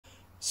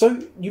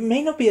So you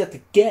may not be able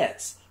to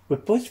guess, we're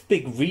both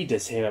big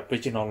readers here at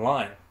Bridging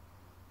Online.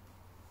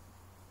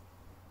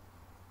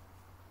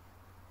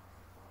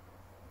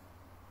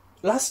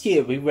 Last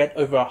year we read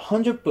over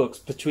 100 books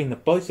between the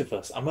both of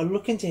us, and we're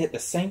looking to hit the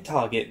same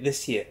target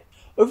this year.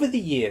 Over the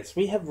years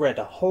we have read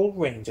a whole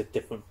range of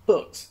different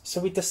books,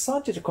 so we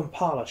decided to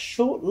compile a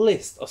short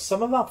list of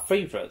some of our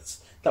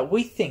favourites that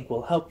we think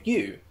will help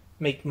you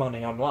make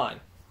money online.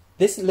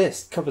 This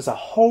list covers a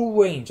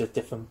whole range of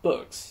different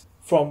books,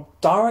 from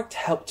direct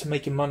help to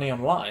making money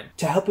online,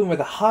 to helping with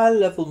a higher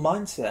level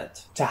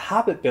mindset, to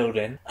habit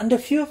building, and a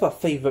few of our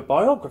favourite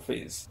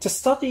biographies, to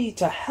study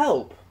to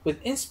help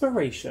with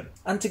inspiration,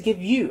 and to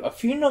give you a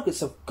few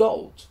nuggets of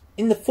gold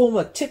in the form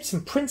of tips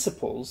and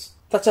principles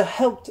that have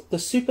helped the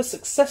super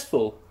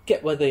successful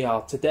get where they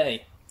are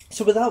today.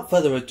 So without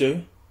further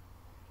ado,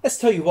 let's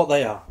tell you what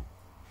they are.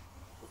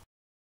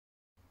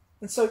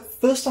 And so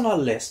first on our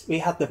list we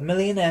have the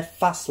Millionaire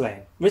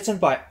Fastlane, written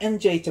by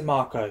MJ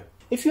DeMarco.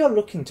 If you are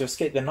looking to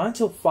escape the 9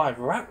 to 5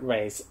 rat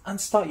race and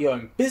start your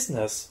own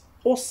business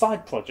or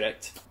side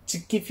project to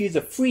give you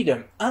the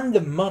freedom and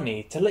the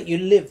money to let you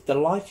live the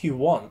life you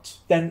want,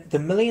 then the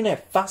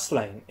Millionaire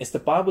Fastlane is the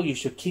Bible you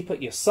should keep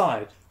at your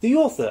side. The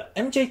author,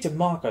 MJ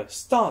DeMarco,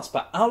 starts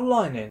by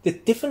outlining the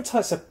different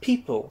types of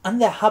people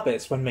and their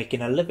habits when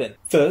making a living.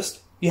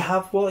 First, you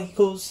have what he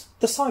calls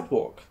the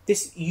sidewalk.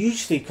 This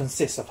usually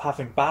consists of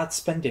having bad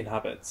spending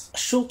habits, a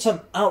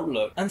short-term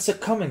outlook, and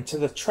succumbing to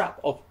the trap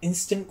of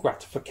instant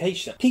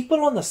gratification.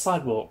 People on the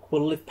sidewalk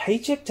will live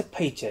paycheck to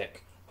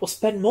paycheck, will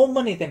spend more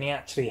money than they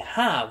actually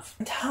have,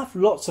 and have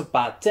lots of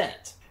bad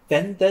debt.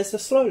 Then there's the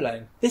slow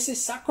lane. This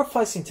is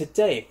sacrificing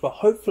today for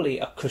hopefully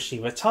a cushy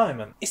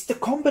retirement. It's the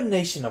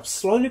combination of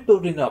slowly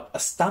building up a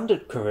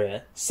standard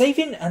career,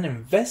 saving and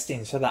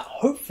investing so that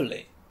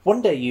hopefully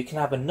one day you can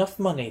have enough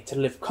money to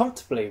live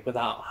comfortably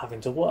without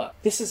having to work.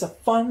 This is a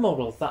fine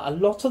model that a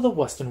lot of the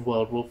Western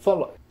world will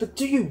follow. But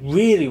do you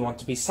really want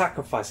to be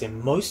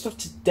sacrificing most of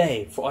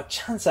today for a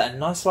chance at a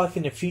nice life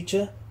in the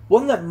future?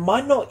 One that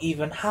might not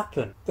even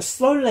happen. The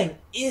slow lane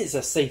is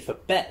a safer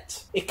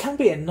bet. It can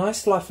be a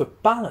nice life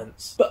of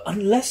balance, but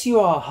unless you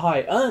are a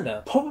high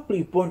earner,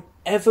 probably won't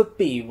ever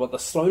be what the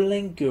slow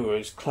lane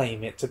gurus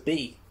claim it to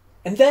be.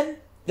 And then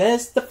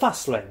there's the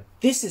fast lane.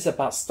 This is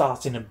about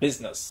starting a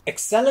business,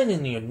 excelling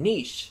in your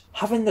niche,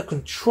 having the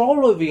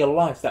control over your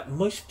life that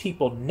most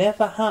people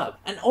never have,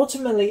 and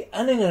ultimately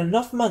earning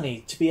enough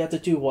money to be able to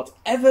do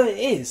whatever it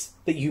is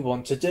that you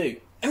want to do.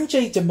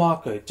 MJ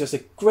DeMarco does a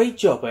great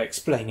job at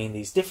explaining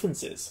these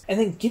differences, and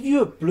then give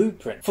you a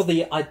blueprint for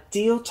the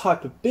ideal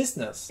type of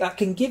business that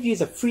can give you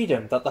the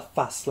freedom that the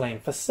fast lane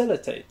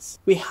facilitates.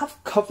 We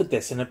have covered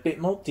this in a bit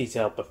more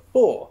detail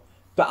before,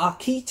 but our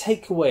key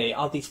takeaway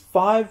are these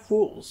 5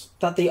 rules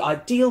that the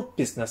ideal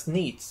business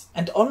needs,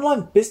 and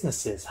online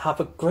businesses have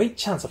a great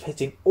chance of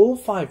hitting all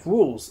 5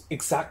 rules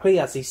exactly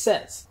as he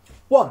says.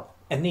 1.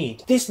 A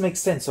need. This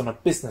makes sense on a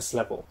business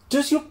level.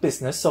 Does your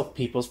business solve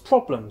people's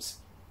problems?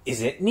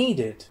 Is it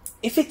needed?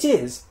 If it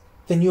is,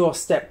 then you are a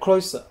step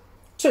closer.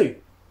 2.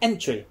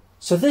 Entry.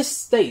 So this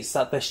states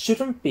that there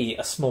shouldn't be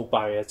a small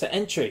barrier to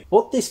entry.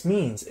 What this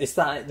means is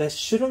that there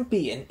shouldn't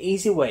be an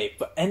easy way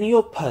for any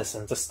old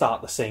person to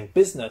start the same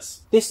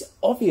business. This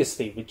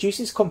obviously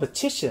reduces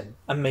competition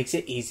and makes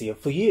it easier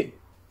for you.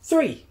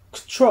 3.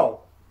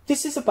 Control.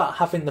 This is about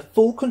having the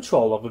full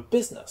control of a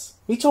business.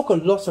 We talk a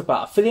lot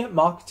about affiliate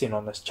marketing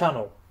on this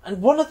channel,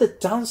 and one of the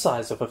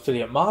downsides of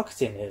affiliate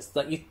marketing is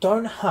that you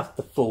don't have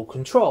the full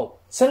control.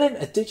 Selling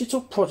a digital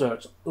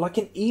product like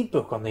an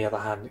ebook, on the other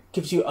hand,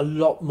 gives you a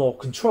lot more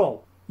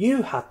control.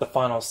 You have the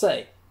final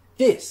say.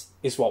 This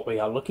is what we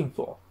are looking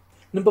for.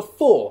 Number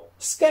 4,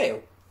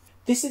 scale.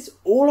 This is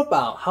all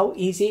about how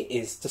easy it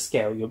is to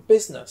scale your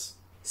business.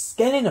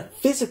 Scaling a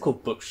physical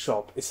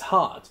bookshop is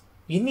hard.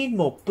 You need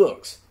more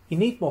books, you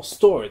need more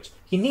storage,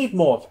 you need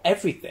more of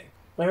everything.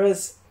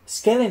 Whereas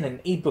scaling an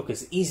ebook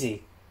is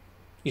easy.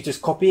 You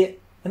just copy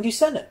it and you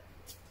send it.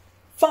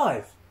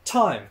 5.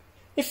 Time.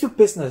 If your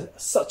business,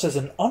 such as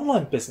an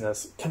online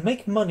business, can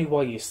make money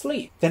while you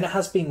sleep, then it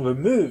has been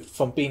removed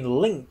from being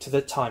linked to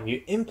the time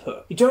you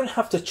input. You don't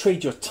have to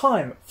trade your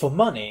time for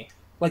money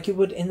like you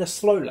would in the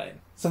slow lane.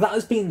 So that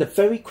has been the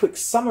very quick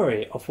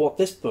summary of what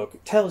this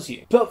book tells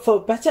you. But for a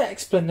better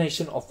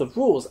explanation of the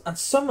rules and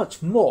so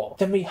much more,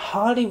 then we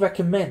highly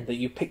recommend that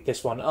you pick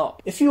this one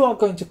up. If you are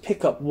going to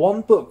pick up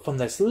one book from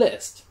this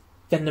list,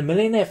 then the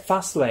Millionaire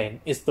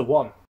Fastlane is the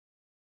one.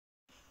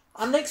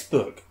 Our next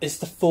book is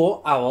The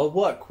 4-Hour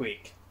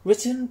Workweek,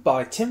 written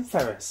by Tim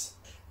Ferriss.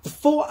 The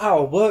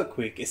 4-Hour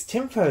Workweek is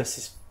Tim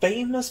Ferriss's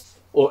famous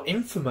or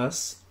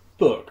infamous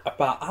book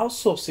about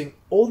outsourcing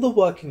all the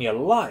work in your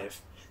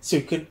life so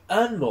you can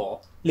earn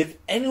more, live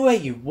anywhere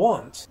you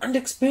want, and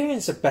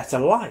experience a better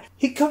life.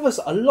 He covers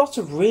a lot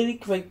of really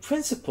great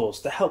principles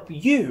to help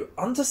you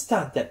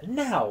understand that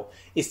now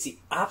is the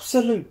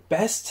absolute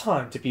best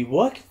time to be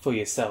working for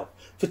yourself,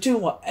 for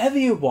doing whatever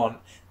you want,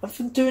 and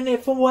for doing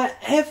it from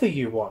wherever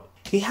you want.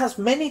 He has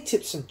many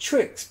tips and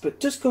tricks, but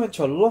does go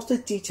into a lot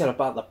of detail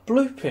about the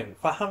blueprint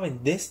for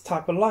having this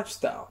type of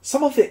lifestyle.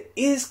 Some of it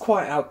is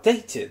quite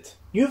outdated,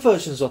 New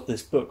versions of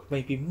this book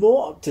may be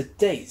more up to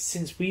date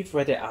since we've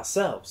read it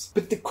ourselves,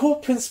 but the core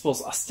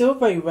principles are still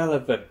very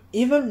relevant,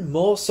 even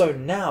more so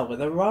now with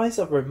the rise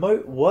of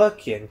remote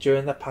working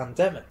during the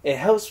pandemic. It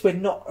helps with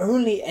not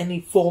only any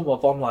form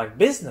of online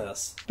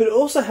business, but it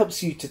also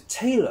helps you to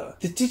tailor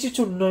the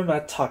digital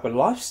nomad type of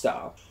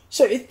lifestyle.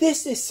 So if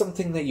this is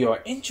something that you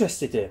are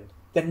interested in,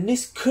 then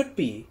this could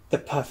be the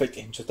perfect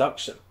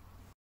introduction.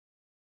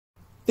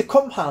 The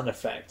Compound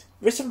Effect,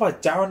 written by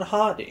Darren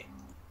Hardy.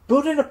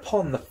 Building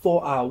upon the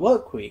 4-hour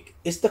workweek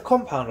is The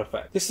Compound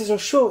Effect. This is a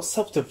short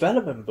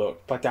self-development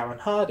book by Darren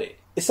Hardy.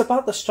 It's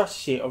about the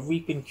strategy of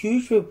reaping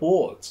huge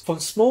rewards from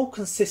small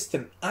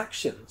consistent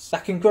actions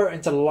that can grow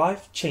into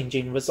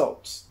life-changing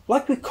results.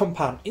 Like with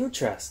compound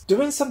interest,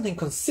 doing something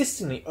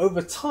consistently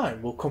over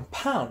time will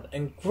compound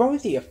and grow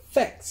the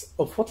effects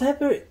of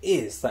whatever it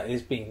is that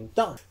is being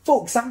done.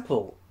 For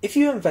example, if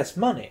you invest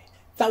money,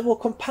 that will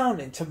compound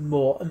into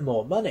more and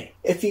more money.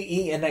 If you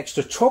eat an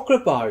extra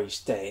chocolate bar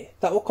each day,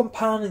 that will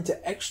compound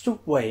into extra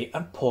weight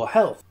and poor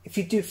health. If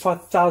you do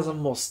 5,000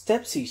 more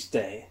steps each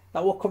day,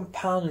 that will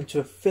compound into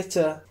a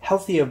fitter,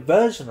 healthier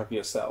version of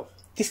yourself.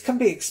 This can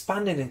be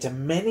expanded into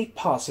many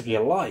parts of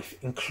your life,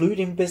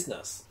 including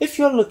business. If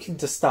you're looking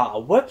to start a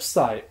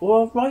website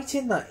or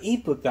writing that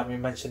ebook that we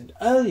mentioned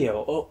earlier,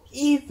 or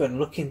even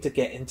looking to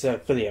get into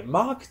affiliate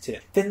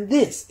marketing, then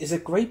this is a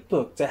great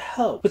book to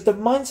help with the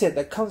mindset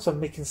that comes from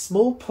making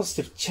small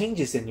positive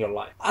changes in your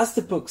life. As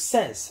the book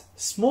says,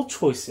 small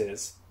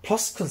choices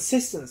plus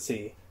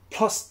consistency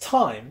plus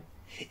time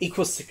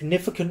equals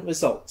significant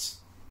results.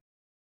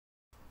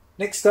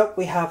 Next up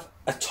we have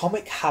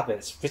Atomic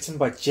Habits, written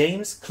by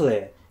James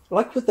Clear.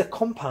 Like with The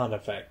Compound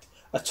Effect,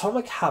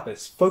 Atomic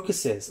Habits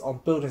focuses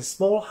on building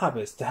small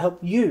habits to help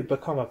you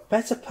become a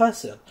better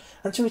person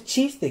and to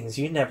achieve things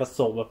you never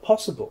thought were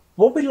possible.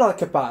 What we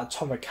like about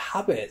Atomic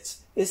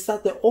Habits is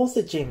that the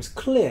author James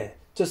Clear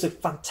does a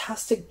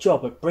fantastic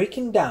job at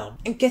breaking down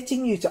and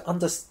getting you to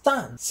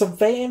understand some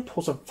very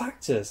important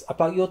factors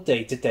about your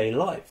day-to-day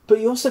life. But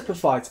he also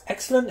provides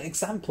excellent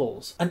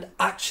examples and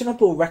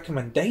actionable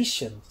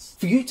recommendations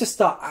for you to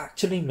start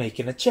actually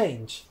making a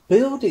change.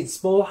 Building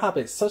small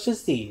habits such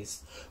as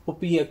these will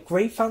be a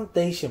great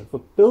foundation for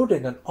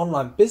building an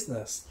online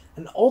business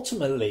and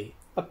ultimately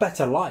a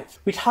better life.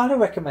 We'd highly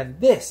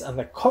recommend this and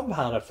The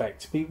Compound Effect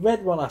to be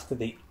read one after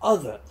the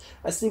other,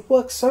 as they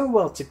work so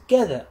well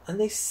together and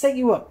they set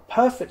you up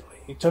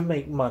perfectly to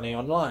make money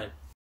online.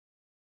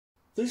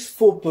 These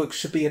 4 books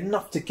should be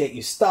enough to get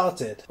you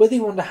started, whether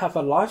you want to have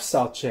a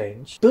lifestyle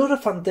change, build a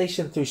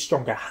foundation through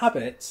stronger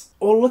habits,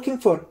 or looking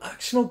for an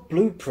actionable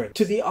blueprint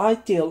to the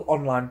ideal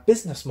online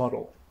business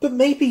model. But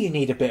maybe you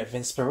need a bit of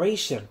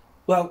inspiration.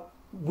 Well,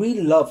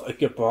 we love a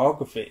good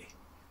biography.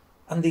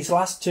 And these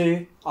last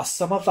 2 are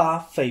some of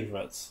our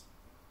favourites.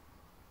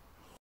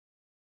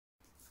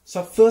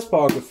 So our first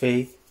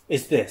biography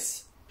is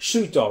this,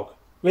 Shoe Dog,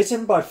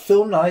 written by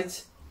Phil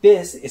Knight.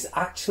 This is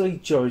actually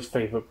Joe's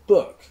favourite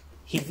book.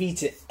 He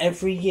reads it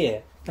every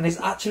year and is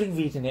actually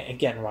reading it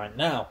again right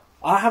now.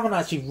 I haven't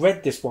actually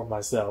read this one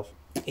myself.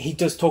 He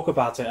does talk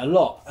about it a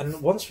lot,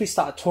 and once we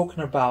started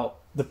talking about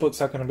the books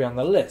that are going to be on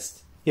the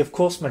list, he of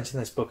course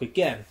mentioned this book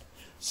again.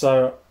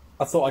 So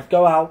I thought I'd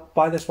go out,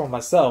 buy this one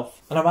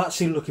myself, and I'm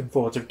actually looking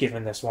forward to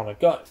giving this one a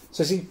go.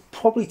 So as you can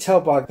probably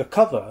tell by the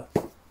cover,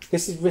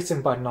 this is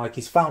written by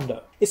Nike's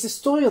founder. It's the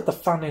story of the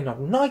founding of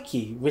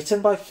Nike,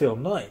 written by Phil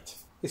Knight.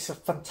 It's a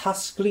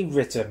fantastically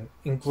written,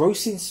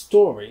 engrossing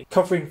story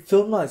covering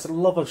Phil Knight's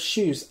love of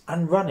shoes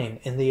and running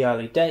in the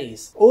early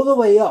days, all the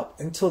way up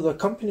until the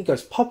company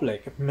goes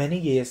public many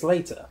years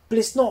later. But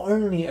it's not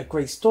only a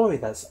great story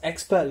that's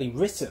expertly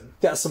written,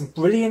 there are some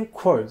brilliant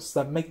quotes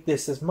that make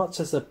this as much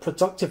as a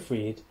productive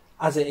read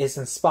as it is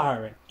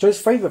inspiring.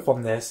 Joe's favourite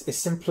from this is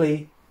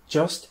simply,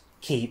 just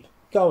keep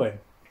going.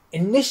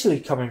 Initially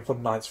coming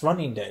from Knight's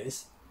running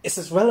days, it's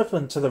as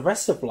relevant to the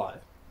rest of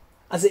life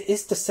as it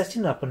is to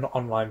setting up an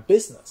online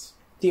business.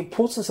 The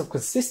importance of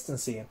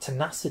consistency and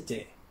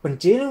tenacity when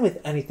dealing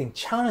with anything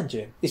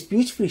challenging is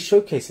beautifully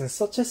showcased in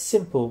such a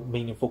simple,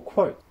 meaningful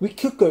quote. We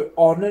could go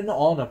on and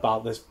on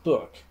about this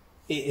book.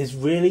 It is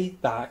really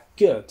that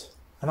good,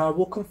 and I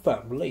will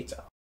confirm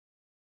later.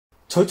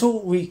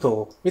 Total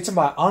Recall, written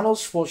by Arnold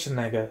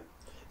Schwarzenegger.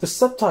 The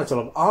subtitle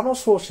of Arnold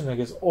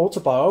Schwarzenegger's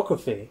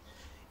autobiography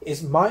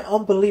is My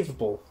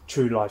Unbelievable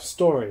True Life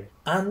Story,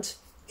 and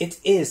it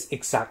is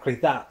exactly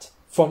that.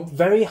 From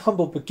very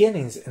humble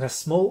beginnings in a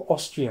small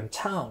Austrian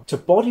town, to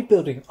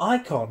bodybuilding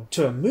icon,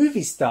 to a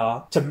movie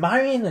star, to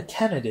marrying a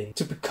Kennedy,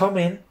 to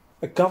becoming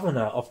a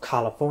governor of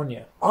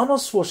California. Arnold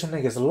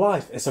Schwarzenegger's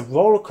life is a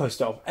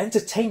rollercoaster of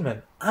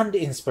entertainment and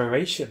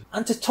inspiration.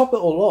 And to top it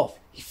all off,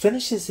 he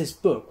finishes his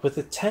book with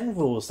the 10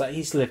 rules that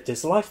he's lived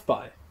his life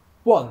by.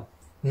 1.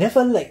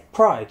 Never let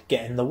pride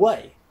get in the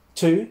way.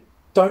 2.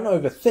 Don't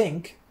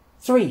overthink.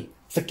 3.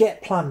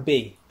 Forget plan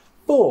B.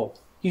 4.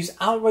 Use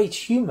outrage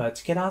humour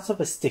to get out of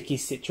a sticky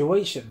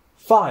situation.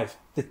 5.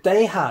 The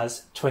day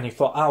has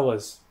 24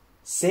 hours.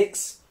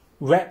 6.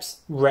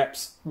 Reps,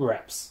 reps,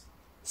 reps.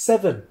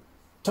 7.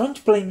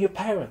 Don't blame your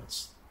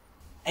parents.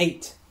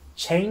 8.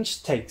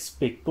 Change takes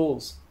big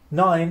balls.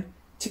 9.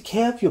 Take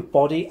care of your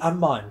body and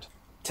mind.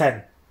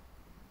 10.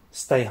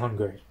 Stay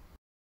hungry.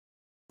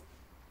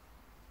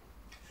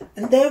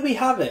 And there we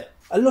have it.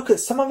 A look at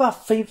some of our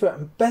favourite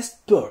and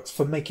best books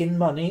for making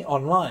money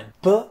online,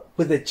 but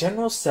with a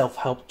general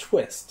self-help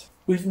twist.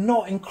 We've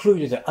not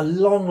included a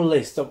long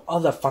list of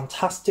other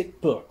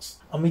fantastic books,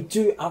 and we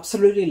do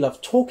absolutely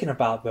love talking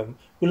about them.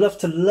 We love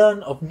to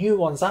learn of new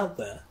ones out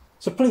there.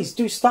 So please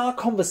do start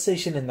a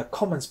conversation in the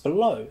comments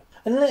below,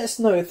 and let us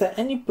know if there are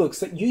any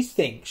books that you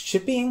think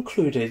should be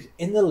included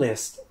in the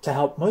list to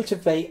help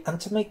motivate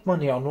and to make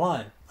money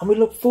online. And we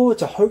look forward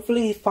to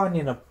hopefully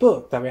finding a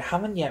book that we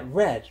haven't yet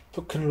read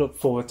but can look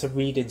forward to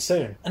reading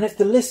soon. And if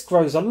the list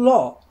grows a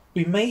lot,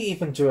 we may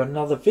even do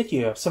another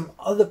video of some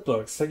other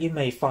books that you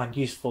may find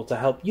useful to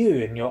help you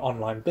in your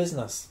online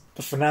business.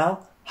 But for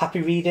now,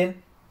 happy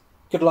reading,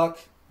 good luck,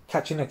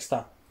 catch you next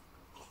time.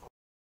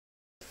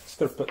 Just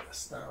gotta put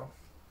this down.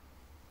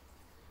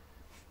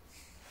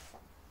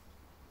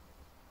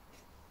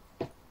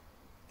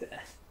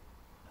 There.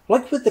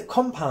 Like with the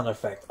compound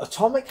effect,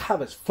 Atomic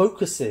Habits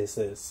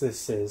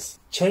focuses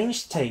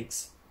change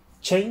takes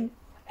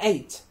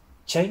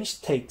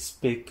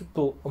big,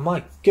 oh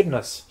my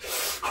goodness.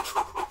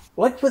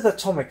 Like with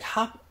Atomic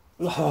Habits,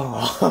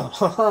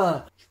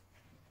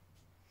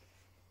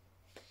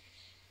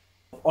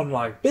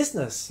 online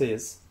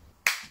businesses,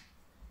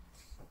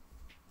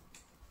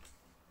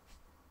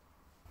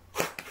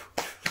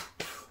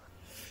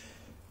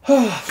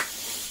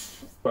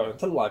 grow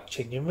into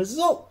life-changing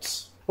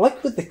results.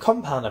 Like with the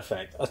compound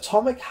effect,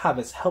 Atomic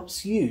Habits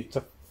helps you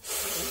to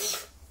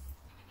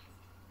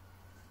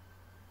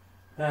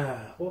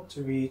what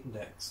to read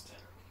next.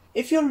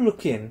 If you're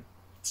looking,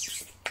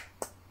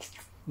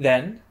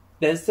 then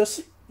there's the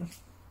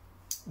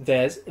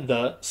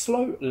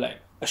slow lane,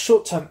 a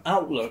short-term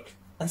outlook,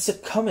 and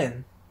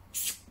succumbing.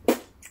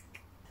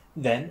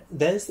 Then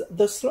there's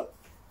the slow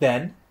lane.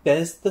 Then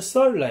there's the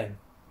slow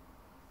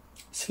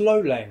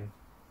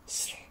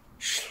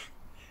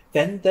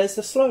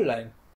lane.